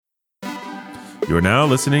You are now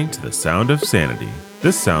listening to The Sound of Sanity.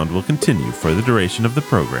 This sound will continue for the duration of the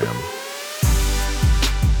program.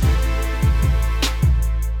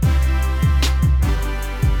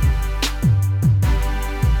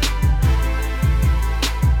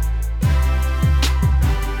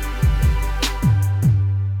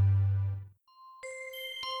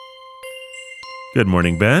 Good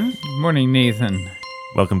morning, Ben. Good morning, Nathan.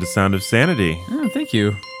 Welcome to Sound of Sanity. Oh, thank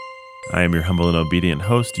you. I am your humble and obedient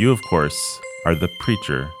host. You, of course, are the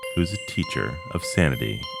preacher who's a teacher of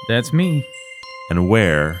sanity. That's me. And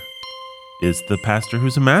where is the pastor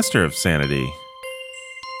who's a master of sanity?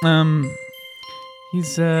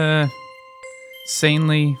 He's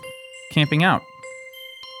sanely camping out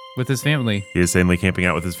with his family. He is sanely camping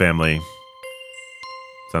out with his family.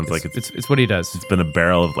 Sounds like it's what he does. It's been a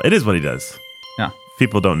barrel of... It is what he does. Yeah.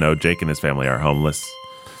 People don't know Jake and his family are homeless.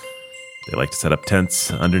 They like to set up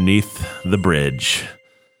tents underneath the bridge.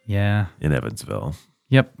 Yeah. In Evansville.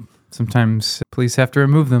 Yep. Sometimes police have to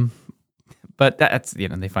remove them. But that's,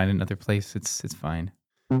 they find another place. It's fine.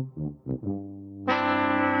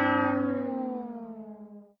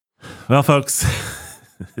 Well, folks,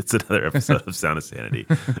 it's another episode of Sound of Sanity.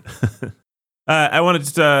 I wanted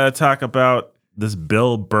to talk about this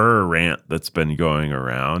Bill Burr rant that's been going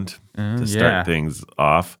around to start things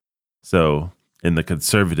off. So in the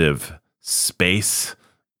conservative space,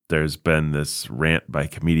 there's been this rant by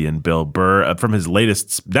comedian Bill Burr from his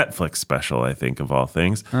latest Netflix special, I think, of all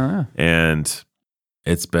things. And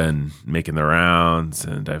it's been making the rounds,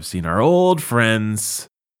 and I've seen our old friends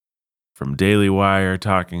from Daily Wire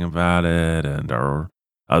talking about it, and our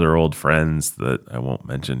other old friends that I won't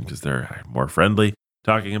mention because they're more friendly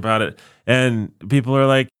talking about it. And people are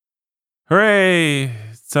like, hooray,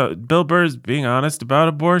 so Bill Burr's being honest about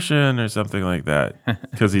abortion or something like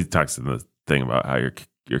that. Because he talks in the thing about how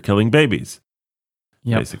you're killing babies,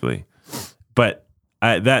 basically. But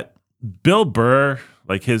that Bill Burr,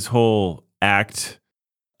 like his whole act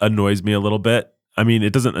annoys me a little bit. I mean,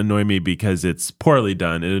 it doesn't annoy me because it's poorly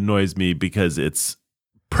done. It annoys me because it's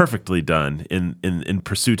perfectly done in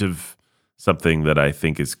pursuit of something that I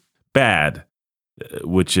think is bad,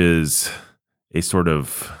 which is a sort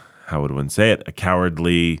of, how would one say it, a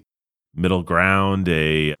cowardly middle ground.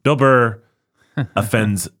 Bill Burr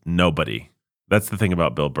offends nobody. That's the thing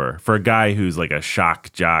about Bill Burr. For a guy who's like a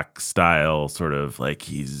shock jock style, sort of like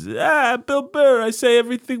he's, Bill Burr, I say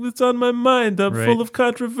everything that's on my mind. I'm full of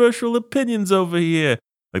controversial opinions over here.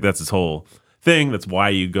 Like that's his whole thing. That's why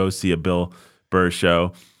you go see a Bill Burr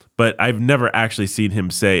show. But I've never actually seen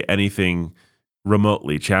him say anything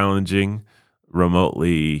remotely challenging,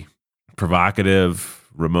 remotely provocative,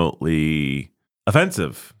 remotely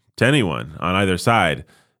offensive to anyone on either side,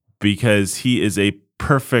 because he is a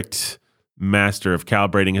perfect master of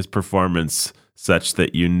calibrating his performance such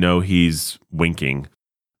that you know he's winking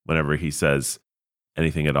whenever he says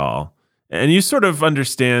anything at all. And you sort of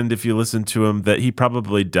understand if you listen to him that he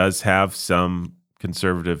probably does have some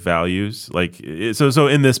conservative values. Like so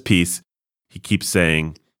in this piece, he keeps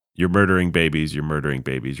saying, "You're murdering babies, you're murdering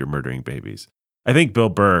babies, you're murdering babies." I think Bill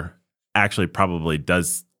Burr actually probably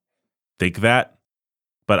does think that,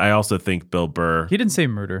 but I also think Bill Burr... He didn't say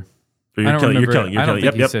murder. You're killing.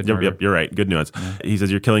 Yep. You're right. Good nuance. Yeah. He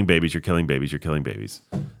says, "You're killing babies. You're killing babies. You're killing babies."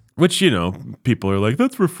 Which, people are like,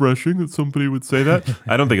 "That's refreshing that somebody would say that."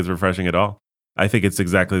 I don't think it's refreshing at all. I think it's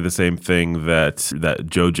exactly the same thing that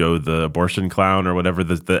JoJo the abortion clown or whatever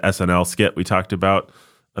the SNL skit we talked about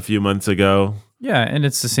a few months ago. Yeah, and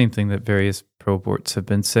it's the same thing that various pro-aborts have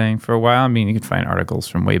been saying for a while. I mean, you can find articles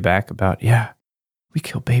from way back about, we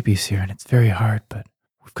kill babies here, and it's very hard, but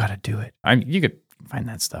we've got to do it. You could find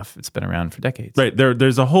that stuff. It's been around for decades. Right.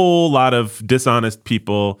 There's a whole lot of dishonest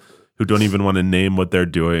people who don't even want to name what they're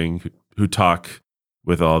doing, who talk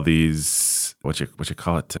with all these, what you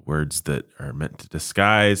call it, words that are meant to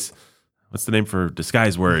disguise. What's the name for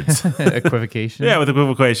disguise words? Equivocation. Yeah, with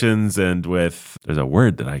equivocations and there's a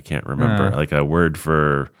word that I can't remember, like a word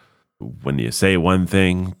for when you say one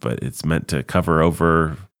thing, but it's meant to cover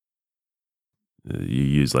over. You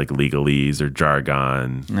use like legalese or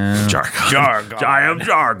jargon. Jargon. I am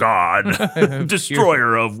jargon.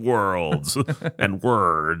 Destroyer of worlds and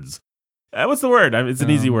words. What's the word? It's an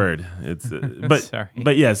easy word. It's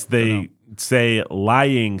but yes, they say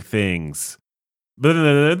lying things. But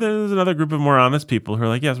there's another group of more honest people who are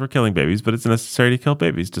like, yes, we're killing babies, but it's necessary to kill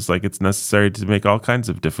babies, just like it's necessary to make all kinds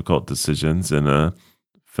of difficult decisions in a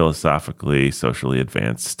philosophically, socially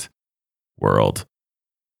advanced world.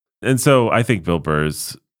 And so I think Bill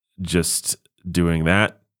Burr's just doing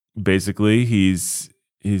that. Basically, he's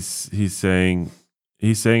saying,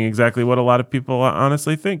 he's saying exactly what a lot of people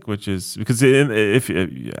honestly think, which is because if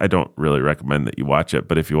I don't really recommend that you watch it,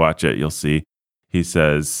 but if you watch it, you'll see he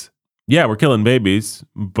says, yeah, we're killing babies,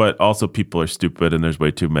 but also people are stupid and there's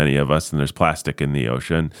way too many of us and there's plastic in the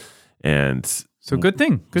ocean. And so good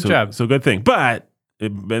thing. Good job. So good thing. But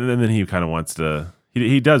and then he kind of wants to,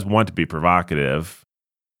 he does want to be provocative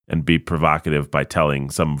and be provocative by telling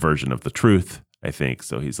some version of the truth, I think.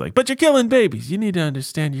 So he's like, but you're killing babies. You need to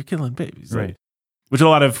understand you're killing babies. Right. Which a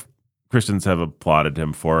lot of Christians have applauded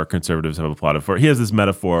him for, conservatives have applauded for. He has this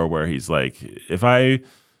metaphor where he's like, if I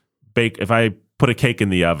put a cake in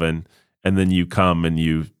the oven and then you come and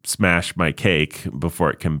you smash my cake before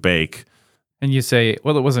it can bake. And you say,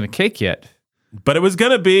 well, it wasn't a cake yet. But it was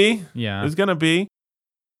going to be. Yeah. It was going to be.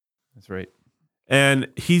 That's right. And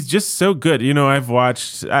he's just so good. You know, I've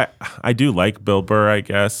watched, I do like Bill Burr, I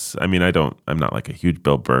guess. I mean, I'm not like a huge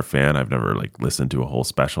Bill Burr fan. I've never like listened to a whole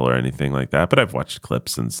special or anything like that, but I've watched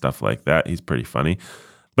clips and stuff like that. He's pretty funny.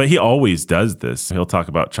 But he always does this. He'll talk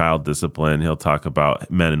about child discipline. He'll talk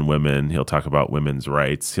about men and women. He'll talk about women's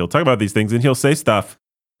rights. He'll talk about these things and he'll say stuff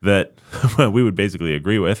that we would basically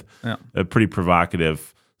agree with. Yeah. Pretty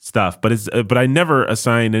provocative stuff. But I never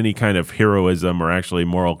assign any kind of heroism or actually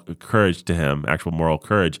moral courage to him, actual moral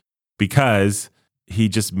courage, because he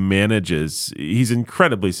just manages. He's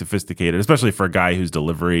incredibly sophisticated, especially for a guy whose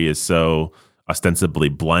delivery is so ostensibly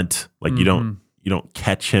blunt. Like you don't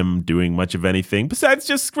catch him doing much of anything besides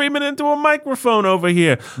just screaming into a microphone over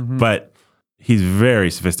here. Mm-hmm. But he's very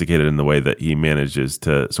sophisticated in the way that he manages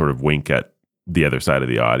to sort of wink at the other side of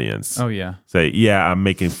the audience. Oh, yeah. Say, yeah, I'm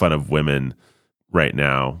making fun of women right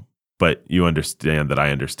now, but you understand that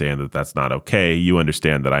I understand that that's not okay. You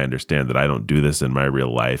understand that I understand that I don't do this in my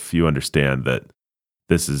real life. You understand that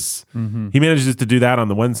this is, he manages to do that on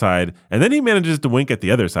the one side, and then he manages to wink at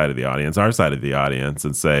the other side of the audience, our side of the audience,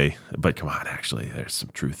 and say, but come on, actually, there's some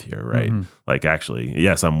truth here, right? Mm-hmm. Like, actually,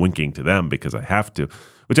 yes, I'm winking to them because I have to,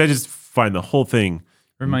 which I just find the whole thing.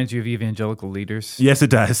 Reminds you of evangelical leaders. Yes, it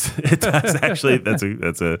does. It does, actually.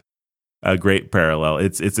 That's a great parallel.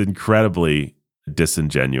 It's incredibly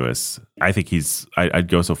disingenuous. I think I'd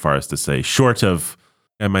go so far as to say,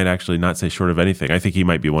 I might actually not say short of anything. I think he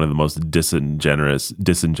might be one of the most disingenuous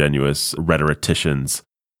rhetoricians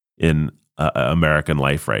in American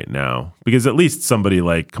life right now. Because at least somebody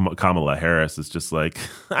like Kamala Harris is just like,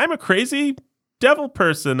 I'm a crazy devil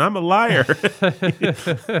person. I'm a liar.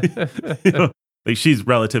 Like she's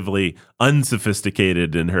relatively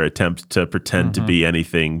unsophisticated in her attempt to pretend to be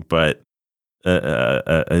anything but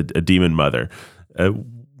a demon mother.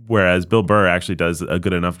 Whereas Bill Burr actually does a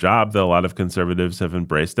good enough job that a lot of conservatives have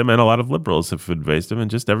embraced him and a lot of liberals have embraced him,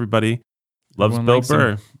 and just everybody loves Bill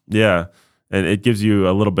Burr. Yeah. And it gives you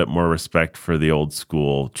a little bit more respect for the old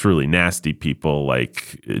school, truly nasty people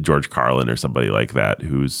like George Carlin or somebody like that,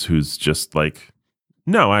 who's just like,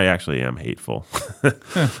 no, I actually am hateful.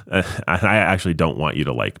 I actually don't want you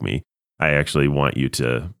to like me. I actually want you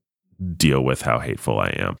to deal with how hateful I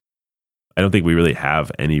am. I don't think we really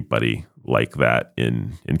have anybody like that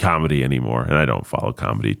in comedy anymore. And I don't follow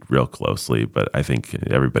comedy real closely, but I think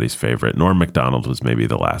everybody's favorite, Norm Macdonald, was maybe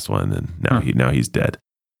the last one, and now he's dead.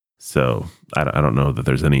 So I don't know that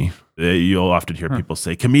there's any. You'll often hear people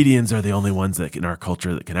say comedians are the only ones that in our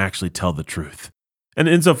culture that can actually tell the truth. And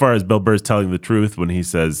insofar as Bill Burr's telling the truth when he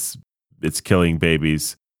says it's killing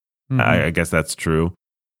babies, I guess that's true.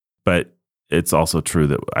 But it's also true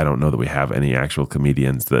that I don't know that we have any actual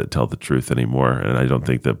comedians that tell the truth anymore. And I don't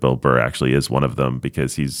think that Bill Burr actually is one of them,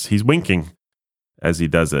 because he's winking as he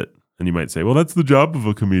does it. And you might say, well, that's the job of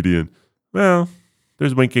a comedian. Well,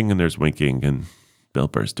 there's winking and Bill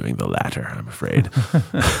Burr's doing the latter, I'm afraid.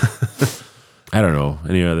 I don't know.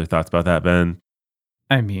 Any other thoughts about that, Ben?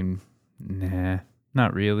 I mean, nah,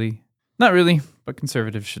 not really. Not really, but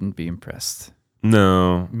conservatives shouldn't be impressed.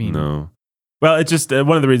 No. Well, it's just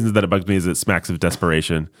one of the reasons that it bugs me is it smacks of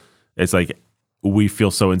desperation. It's like we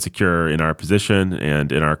feel so insecure in our position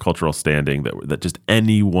and in our cultural standing that just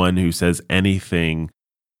anyone who says anything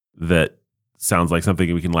that sounds like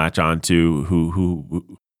something we can latch on to,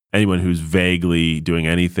 who anyone who's vaguely doing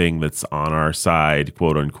anything that's on our side,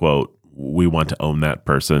 quote unquote, we want to own that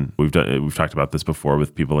person. We've talked about this before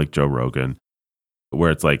with people like Joe Rogan,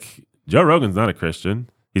 where it's like Joe Rogan's not a Christian.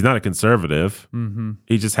 He's not a conservative. Mm-hmm.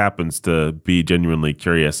 He just happens to be genuinely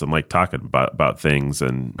curious and like talking about things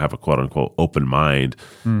and have a quote unquote open mind.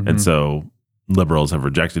 Mm-hmm. And so liberals have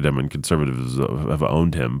rejected him and conservatives have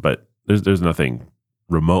owned him. But there's nothing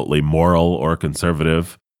remotely moral or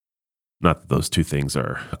conservative. Not that those two things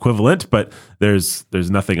are equivalent, but there's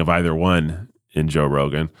nothing of either one in Joe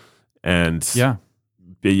Rogan. And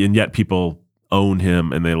yet people own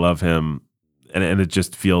him and they love him. And it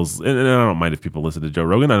just feels, and I don't mind if people listen to Joe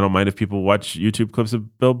Rogan. I don't mind if people watch YouTube clips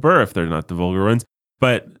of Bill Burr if they're not the vulgar ones.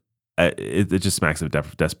 But it just smacks of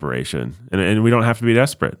desperation. And we don't have to be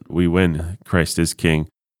desperate. We win. Christ is king.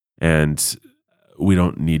 And we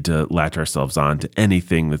don't need to latch ourselves on to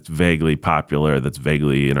anything that's vaguely popular, that's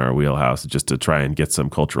vaguely in our wheelhouse, just to try and get some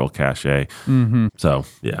cultural cachet. Mm-hmm. So,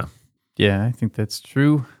 yeah. Yeah, I think that's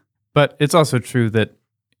true. But it's also true that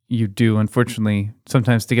you do, unfortunately,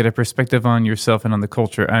 sometimes to get a perspective on yourself and on the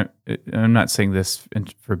culture. I'm not saying this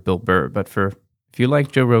for Bill Burr, but if you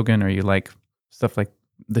like Joe Rogan or you like stuff like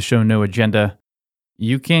the show No Agenda,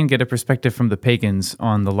 you can get a perspective from the pagans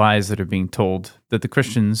on the lies that are being told that the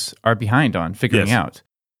Christians are behind on figuring out.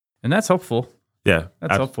 And that's helpful. Yeah.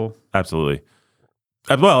 That's helpful. Absolutely.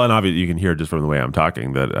 Well, and obviously you can hear just from the way I'm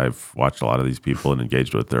talking that I've watched a lot of these people and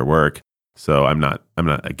engaged with their work. So I'm not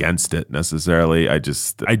against it necessarily. I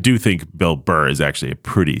do think Bill Burr is actually a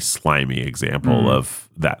pretty slimy example of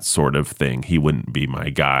that sort of thing. He wouldn't be my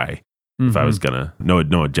guy if I was gonna.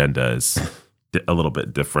 No Agenda is a little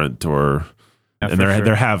bit different, and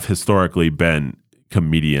there have historically been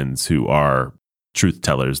comedians who are truth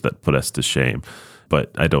tellers that put us to shame.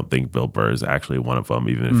 But I don't think Bill Burr is actually one of them,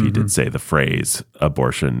 even if he did say the phrase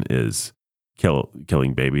abortion is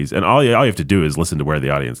killing babies. And all you have to do is listen to where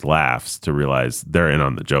the audience laughs to realize they're in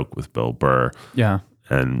on the joke with Bill Burr. Yeah.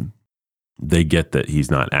 And they get that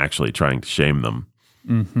he's not actually trying to shame them.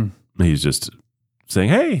 Mm-hmm. He's just saying,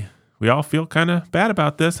 hey, we all feel kind of bad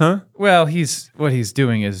about this, huh? Well, what he's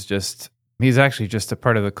doing is he's actually just a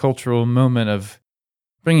part of the cultural moment of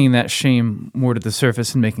bringing that shame more to the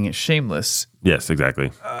surface and making it shameless. Yes,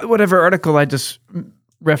 exactly. Whatever article I just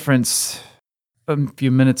referenced a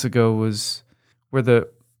few minutes ago was where the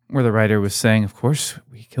writer was saying, of course,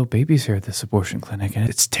 we kill babies here at this abortion clinic, and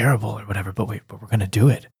it's terrible or whatever, but we're going to do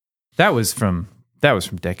it. That was from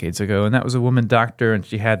decades ago, and that was a woman doctor, and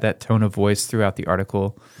she had that tone of voice throughout the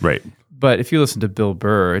article. Right. But if you listen to Bill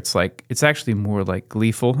Burr, it's actually more like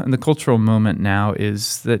gleeful, and the cultural moment now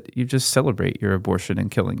is that you just celebrate your abortion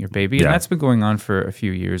and killing your baby, and that's been going on for a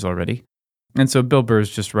few years already. And so Bill Burr is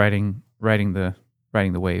just riding the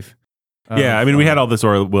wave. Yeah, I mean, we had all this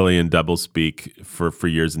Orwellian doublespeak for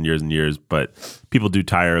years and years and years, but people do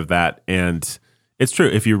tire of that. And it's true.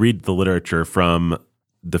 If you read the literature from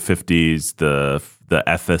the 50s, the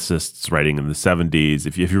ethicists writing in the 70s,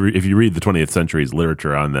 if you read the 20th century's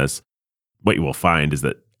literature on this, what you will find is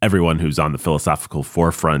that everyone who's on the philosophical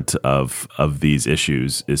forefront of these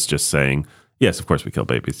issues is just saying, yes, of course we kill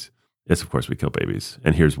babies. Yes, of course we kill babies.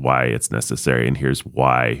 And here's why it's necessary. And here's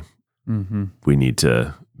why we need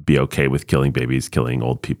to be okay with killing babies, killing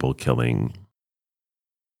old people,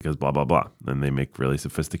 because blah, blah, blah. And they make really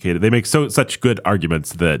sophisticated, they make such good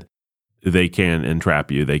arguments that they can entrap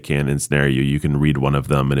you, they can ensnare you. You can read one of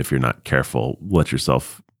them, and if you're not careful, let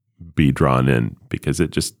yourself be drawn in because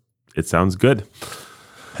it sounds good.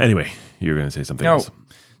 Anyway, you were going to say something else.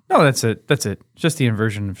 No, that's it. Just the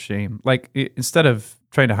inversion of shame. Like, instead of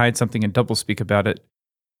trying to hide something and doublespeak about it,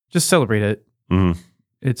 just celebrate it. Mm-hmm.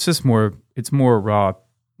 It's more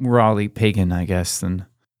rawly pagan, I guess, than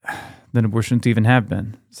abortions even have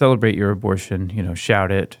been. Celebrate your abortion,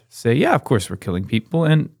 shout it, say, yeah, of course we're killing people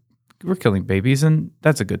and we're killing babies, and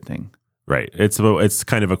that's a good thing. Right. It's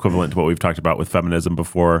kind of equivalent to what we've talked about with feminism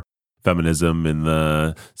before. Feminism in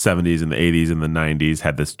the 70s and the 80s and the 90s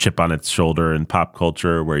had this chip on its shoulder in pop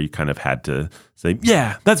culture where you kind of had to say,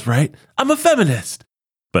 yeah, that's right, I'm a feminist.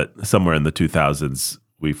 But somewhere in the 2000s,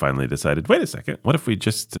 we finally decided, wait a second, what if we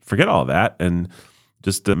just forget all that and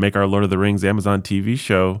just make our Lord of the Rings Amazon TV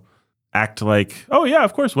show act like, oh yeah,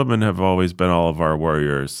 of course women have always been all of our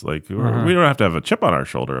warriors. Like, we don't have to have a chip on our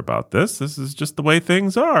shoulder about this. This is just the way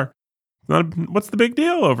things are. What's the big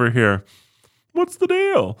deal over here? What's the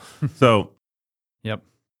deal? So, yep.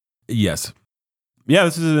 Yes. Yeah,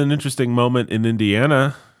 this is an interesting moment in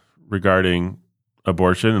Indiana regarding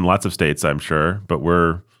abortion in lots of states, I'm sure, but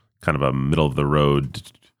we're kind of a middle of the road.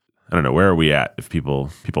 I don't know, where are we at if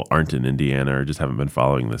people aren't in Indiana or just haven't been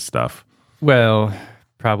following this stuff? Well,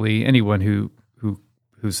 probably anyone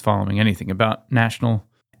who's following anything about national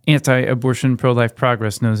anti-abortion pro-life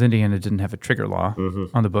progress knows Indiana didn't have a trigger law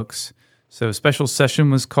on the books. So a special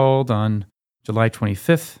session was called on July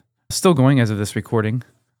 25th. Still going as of this recording.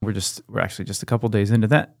 We're actually just a couple days into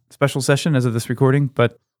that special session as of this recording.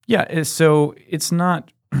 But yeah, so it's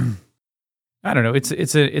not, I don't know,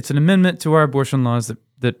 it's an amendment to our abortion laws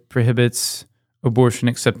that prohibits abortion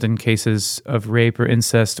except in cases of rape or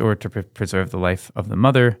incest or to preserve the life of the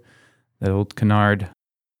mother, that old canard.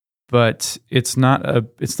 But it's not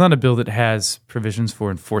a bill that has provisions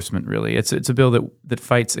for enforcement, really. It's a bill that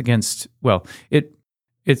fights against, well, it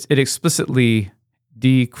it explicitly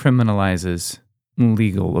decriminalizes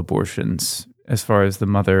legal abortions as far as the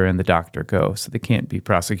mother and the doctor go. So they can't be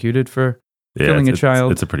prosecuted for killing a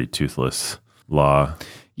child. It's a pretty toothless law.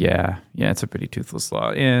 Yeah, it's a pretty toothless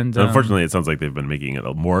law. And unfortunately, it sounds like they've been making it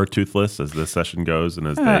more toothless as this session goes and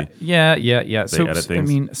as they so edit things.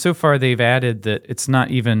 I mean, so far they've added that it's not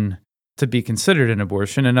even to be considered an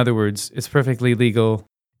abortion. In other words, it's perfectly legal.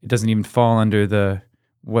 It doesn't even fall under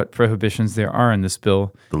what prohibitions there are in this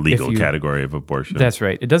bill. The legal category of abortion. That's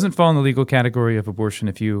right. It doesn't fall in the legal category of abortion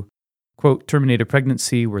if you, quote, terminate a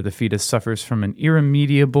pregnancy where the fetus suffers from an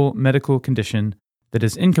irremediable medical condition that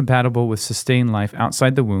is incompatible with sustained life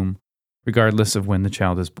outside the womb, regardless of when the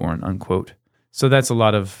child is born, unquote. So that's a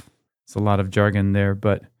lot of jargon there,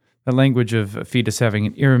 but the language of a fetus having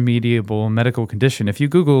an irremediable medical condition, if you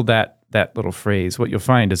Google that little phrase, what you'll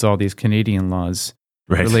find is all these Canadian laws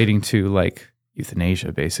relating to like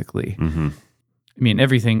euthanasia, basically. Mm-hmm. I mean,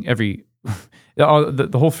 the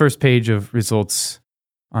whole first page of results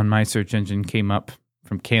on my search engine came up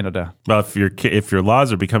from Canada. Well, if your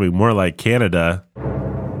laws are becoming more like Canada,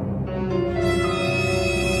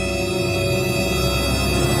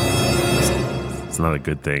 it's not a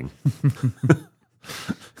good thing.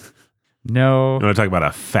 No. You want to talk about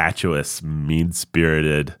a fatuous,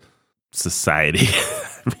 mean-spirited society?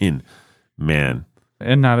 I mean, man.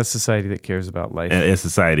 And not a society that cares about life. A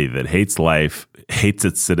society that hates life, hates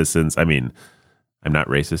its citizens. I mean, I'm not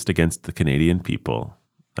racist against the Canadian people.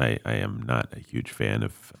 I am not a huge fan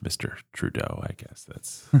of Mr. Trudeau, I guess.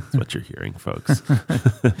 That's what you're hearing, folks.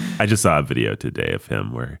 I just saw a video today of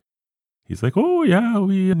him where he's like, oh, yeah,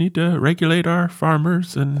 we need to regulate our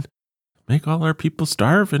farmers and make all our people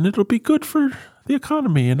starve, and it'll be good for the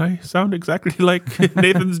economy. And I sound exactly like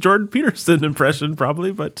Nathan's Jordan Peterson impression,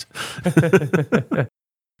 probably, but...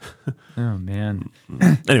 Oh, man.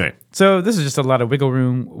 Anyway. So this is just a lot of wiggle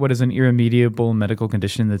room. What is an irremediable medical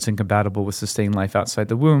condition that's incompatible with sustained life outside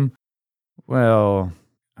the womb? Well,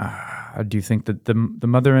 do you think that the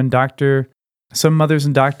mother and doctor, some mothers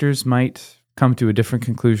and doctors might come to a different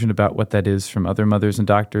conclusion about what that is from other mothers and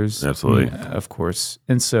doctors? Absolutely. Of course.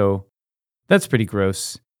 And so that's pretty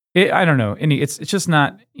gross. I don't know. It's just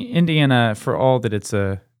not Indiana, for all that it's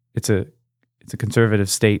a conservative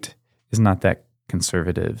state, is not that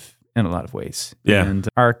conservative in a lot of ways. Yeah. And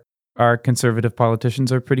our conservative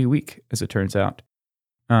politicians are pretty weak, as it turns out.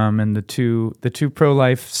 And the two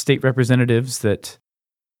pro-life state representatives that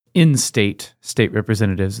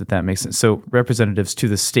makes sense. So representatives to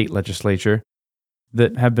the state legislature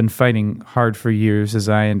that have been fighting hard for years, as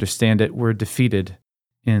I understand it, were defeated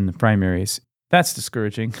in the primaries. That's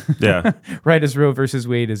discouraging. Yeah. Right as Roe versus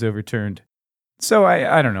Wade is overturned. So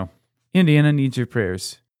I don't know. Indiana needs your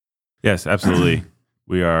prayers. Yes, absolutely.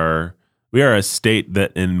 We are a state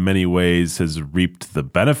that in many ways has reaped the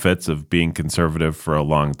benefits of being conservative for a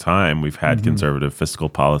long time. We've had conservative fiscal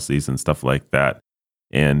policies and stuff like that.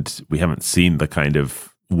 And we haven't seen the kind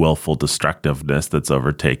of willful destructiveness that's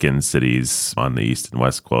overtaken cities on the east and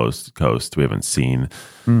west coast. We haven't seen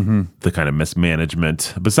the kind of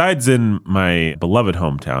mismanagement. Besides in my beloved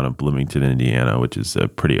hometown of Bloomington, Indiana, which is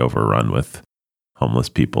pretty overrun with homeless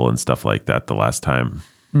people and stuff like that the last time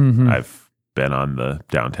I've been on the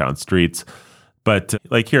downtown streets. But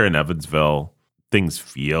like here in Evansville, things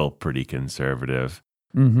feel pretty conservative.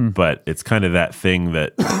 But it's kind of that thing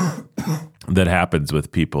that happens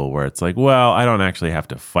with people where it's like, well, I don't actually have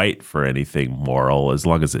to fight for anything moral as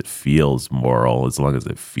long as it feels moral, as long as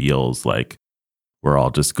it feels like we're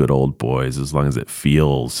all just good old boys, as long as it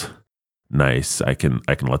feels nice. I can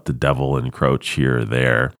let the devil encroach here or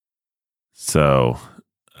there. So,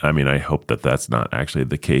 I mean, I hope that that's not actually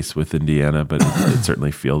the case with Indiana, but it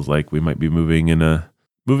certainly feels like we might be moving in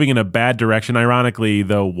a bad direction. Ironically,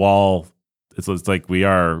 though, it's like we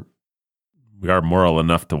are moral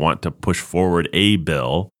enough to want to push forward a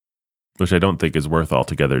bill, which I don't think is worth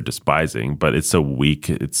altogether despising, but it's so weak.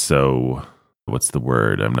 It's so, what's the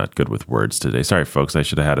word? I'm not good with words today. Sorry, folks. I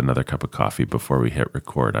should have had another cup of coffee before we hit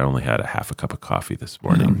record. I only had a half a cup of coffee this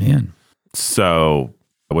morning. Oh, man. So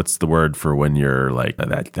what's the word for when you're like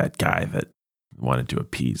that guy that wanted to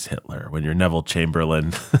appease Hitler? When you're Neville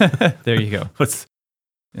Chamberlain. There you go.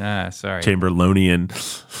 Sorry. Chamberlainian.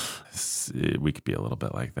 We could be a little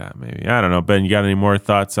bit like that, maybe. I don't know. Ben, you got any more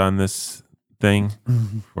thoughts on this thing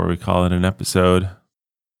before we call it an episode?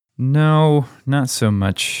 No, not so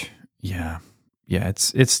much. Yeah,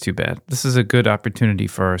 it's too bad. This is a good opportunity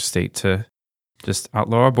for our state to just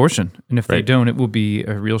outlaw abortion. And if they don't, it will be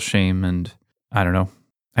a real shame. And I don't know.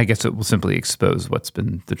 I guess it will simply expose what's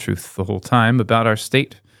been the truth the whole time about our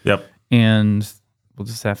state. Yep. And we'll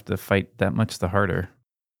just have to fight that much the harder.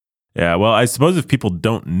 Yeah, well, I suppose if people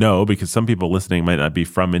don't know, because some people listening might not be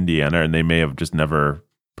from Indiana and they may have just never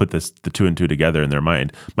put the two and two together in their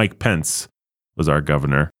mind. Mike Pence was our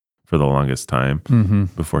governor for the longest time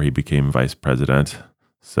before he became vice president.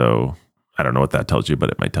 So I don't know what that tells you, but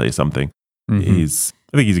it might tell you something. I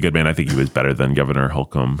think he's a good man. I think he was better than Governor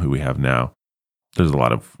Holcomb, who we have now. There's a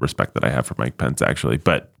lot of respect that I have for Mike Pence, actually.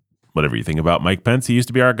 But whatever you think about Mike Pence, he used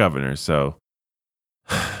to be our governor. So,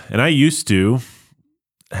 and I used to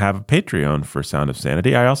have a Patreon for Sound of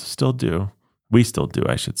Sanity. I also still do. We still do,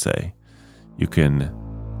 I should say. You can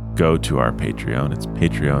go to our Patreon. It's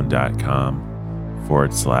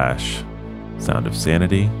patreon.com/Sound of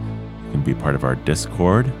Sanity. You can be part of our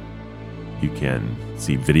Discord. You can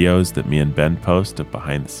see videos that me and Ben post of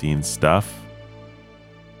behind the scenes stuff.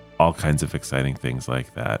 All kinds of exciting things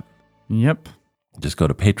like that. Yep. Just go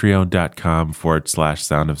to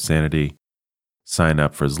patreon.com/Sound of Sanity. Sign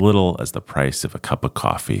up for as little as the price of a cup of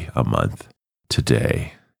coffee a month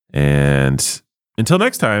today. And until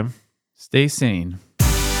next time, stay sane.